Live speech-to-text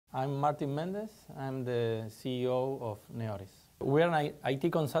I'm Martin Mendez. I'm the CEO of NEORIS. We're an IT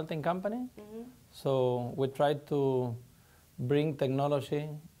consulting company, so we try to bring technology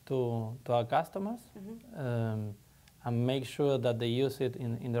to our customers and make sure that they use it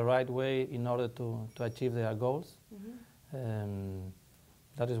in the right way in order to achieve their goals.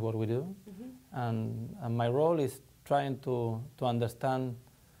 That is what we do. And my role is trying to understand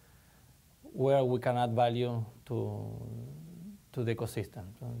where we can add value to the ecosystem,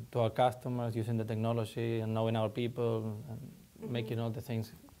 to our customers, using the technology and knowing our people and making all the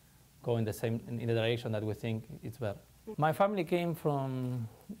things go in the direction that we think is better. My family came from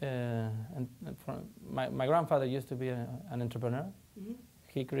my grandfather used to be an entrepreneur.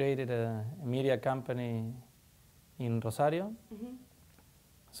 He created a media company in Rosario.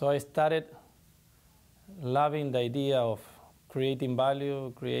 So I started loving the idea of creating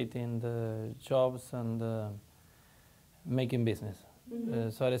value, creating the jobs, and making business.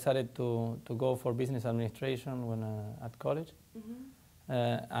 So I decided to go for business administration when at college.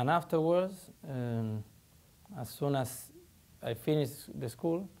 And afterwards, as soon as I finished the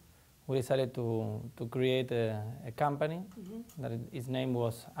school, we decided to create a company. That its name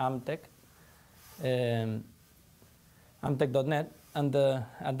was Amtech, Amtech.net. And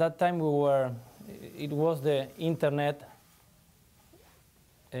at that time it was the internet.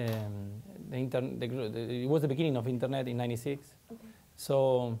 It was the beginning of internet in '96.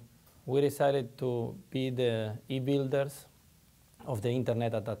 So we decided to be the e-builders of the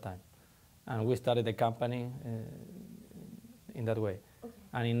internet at that time. And we started the company in that way.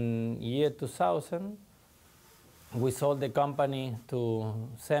 And in year 2000, we sold the company to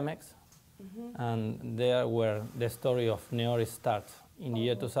Cemex. And there where the story of NEORIS starts in the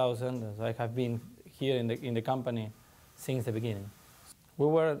year 2000. So I have been here in the company since the beginning. We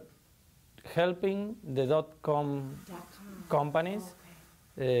were helping the .com companies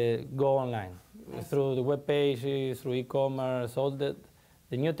go online through the web pages, through e-commerce, all the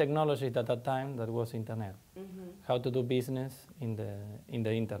new technologies at that time that was internet. How to do business in the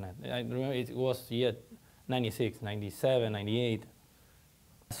internet. I remember it was year 96, 97, 98.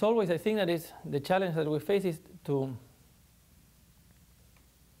 As always, I think that is the challenge that we face is to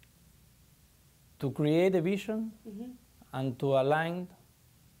create a vision and to align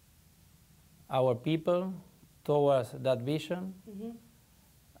our people towards that vision,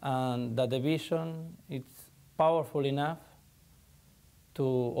 and that the vision is powerful enough to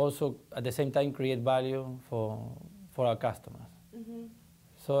also at the same time create value for our customers.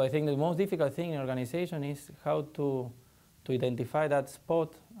 So I think the most difficult thing in organization is how to identify that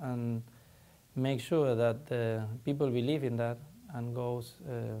spot and make sure that people believe in that and goes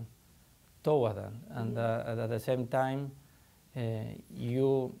toward that. And at the same time,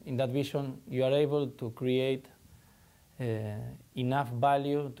 in that vision, you are able to create enough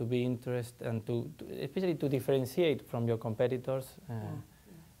value to be interested and especially to differentiate from your competitors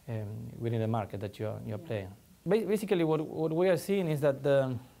within the market that you're playing. Basically, what we are seeing is that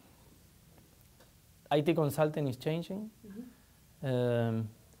the IT consulting is changing. We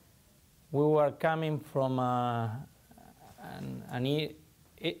were coming from an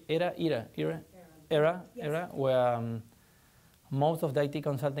era where most of the IT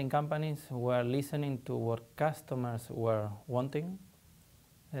consulting companies were listening to what customers were wanting.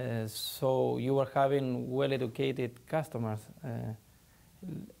 So you were having well-educated customers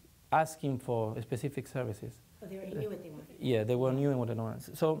asking for specific services. Oh, they already knew what they wanted. Yeah, they were knew what they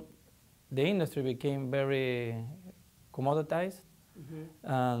wanted. So the industry became very commoditized.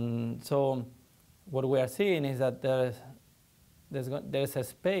 And so what we are seeing is that there's a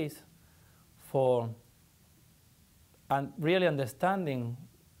space for really understanding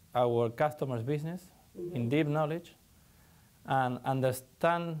our customers' business in deep knowledge, and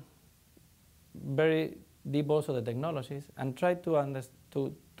understand very deep also the technologies, and try to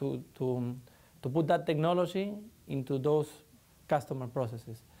put that technology into those customer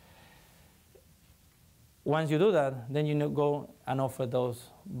processes. Once you do that, then you go and offer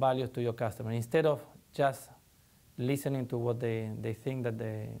those values to your customer instead of just listening to what they think that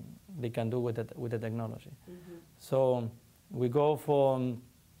they can do with the technology. So we go for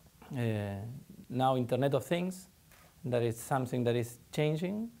now Internet of Things. That is something that is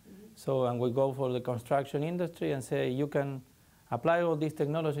changing. So, and we go for the construction industry and say you can apply all these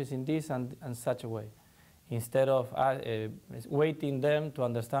technologies in this and such a way, instead of waiting them to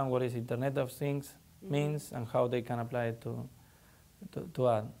understand what is Internet of Things means and how they can apply it to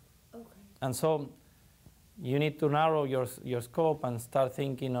add. And so you need to narrow your scope and start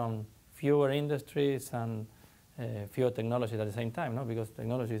thinking on fewer industries and fewer technologies at the same time, no? Because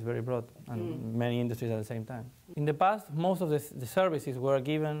technology is very broad and many industries at the same time. In the past, most of the services were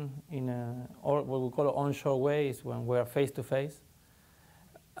given in or what we call onshore ways, when we are face-to-face.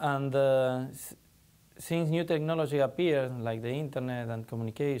 And since new technology appeared, like the internet and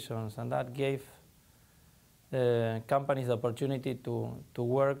communications, and that gave companies the opportunity to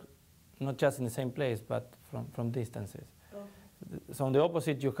work not just in the same place, but from distances. Okay. So on the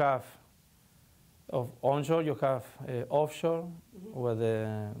opposite, you have of onshore, you have offshore, where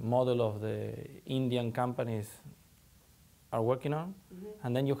the model of the Indian companies are working on.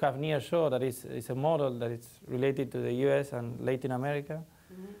 And then you have nearshore, that is a model that is related to the US and Latin America,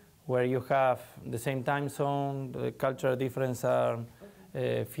 where you have the same time zone, the cultural difference are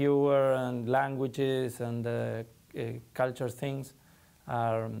fewer, and languages and culture things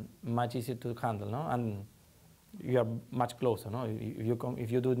are much easier to handle, no? And you are much closer, no?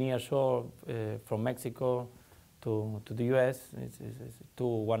 If you do near shore from Mexico to the US, it's 2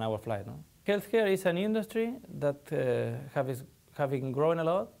 1-hour flight, no? Healthcare is an industry that having grown a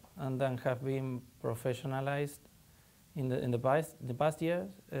lot and then have been professionalized in the past years.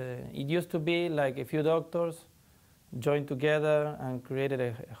 It used to be like a few doctors joined together and created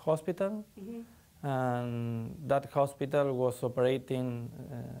a hospital, and that hospital was operating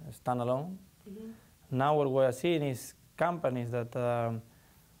standalone. Now what we are seeing is companies that are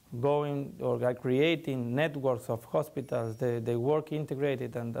going or are creating networks of hospitals. They work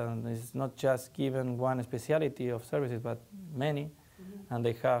integrated, and it's not just given one specialty of services, but many. And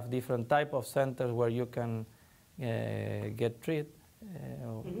they have different type of centers where you can get treated.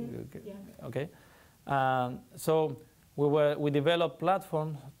 Okay. So we developed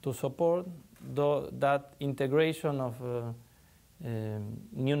platforms to support that integration of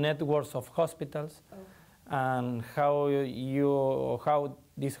new networks of hospitals, and how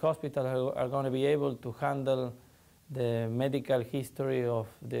these hospitals are going to be able to handle the medical history of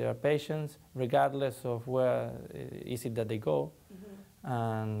their patients, regardless of where is it that they go,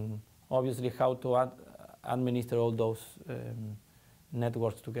 and obviously how to administer all those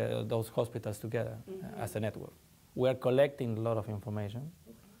networks together, those hospitals together as a network. We are collecting a lot of information.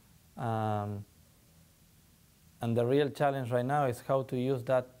 And the real challenge right now is how to use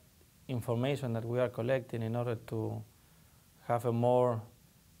that information that we are collecting in order to have a more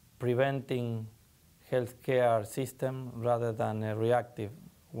preventing healthcare system rather than a reactive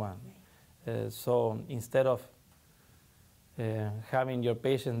one. So instead of having your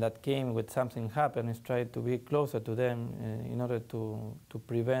patient that came with something happen, is try to be closer to them in order to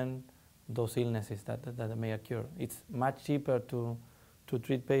prevent those illnesses that may occur. It's much cheaper to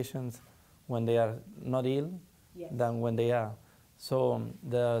treat patients when they are not ill than when they are. So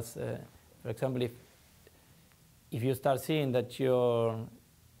there's, for example, if you start seeing that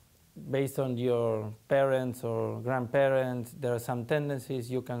based on your parents or grandparents, there are some tendencies,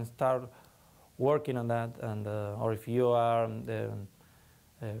 you can start working on that. And or if you are the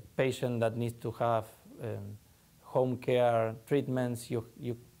patient that needs to have home care treatments, you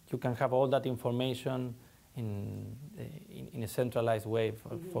can have all that information in a centralized way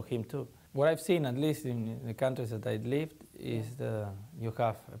for him too. What I've seen, at least in the countries that I lived, is you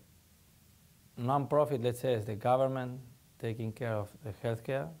have a non-profit, let's say, as the government taking care of the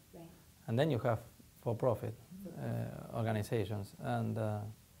healthcare, and then you have for-profit organizations. And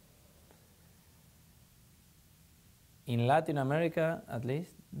in Latin America, at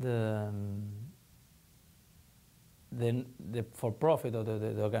least, the for-profit or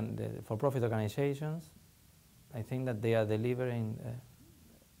the for-profit organizations, I think that they are delivering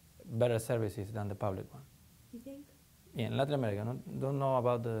better services than the public one. You think? Yeah, in Latin America. Don't know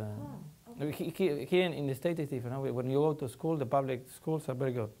about the... Here in the States it's different. When you go to school, the public schools are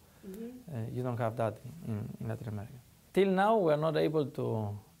very good. You don't have that in Latin America. Till now, we are not able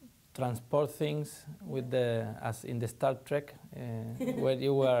to transport things with as in the Star Trek, where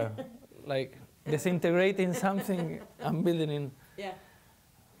you were like disintegrating something and building in. Yeah.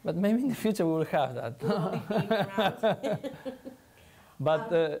 But maybe in the future we will have that.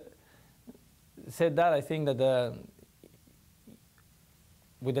 But said that, I think that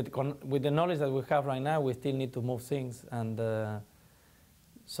with the knowledge that we have right now, we still need to move things, and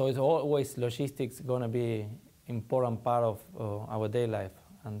so it's always logistics going to be important part of our day life,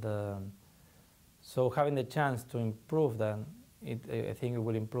 and so having the chance to improve that, I think it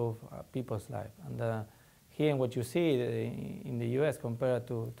will improve people's life. And here, what you see in the U.S. compared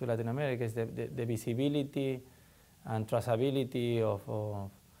to Latin America is the visibility and traceability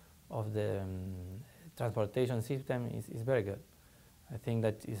of the transportation system is very good. I think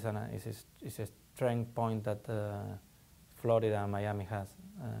that is a strength point that Florida and Miami has.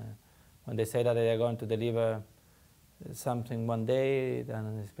 When they say that they are going to deliver something one day,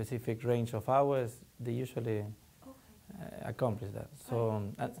 then a specific range of hours, they usually accomplish that. So,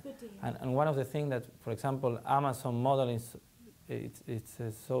 that's good to hear. And one of the things that, for example, Amazon model is it's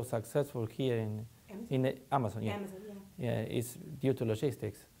so successful here in Amazon, yeah. Amazon, yeah. Yeah, it's due to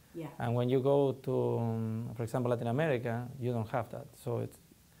logistics. Yeah. And when you go to, for example, Latin America, you don't have that. So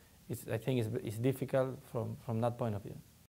I think it's difficult from that point of view.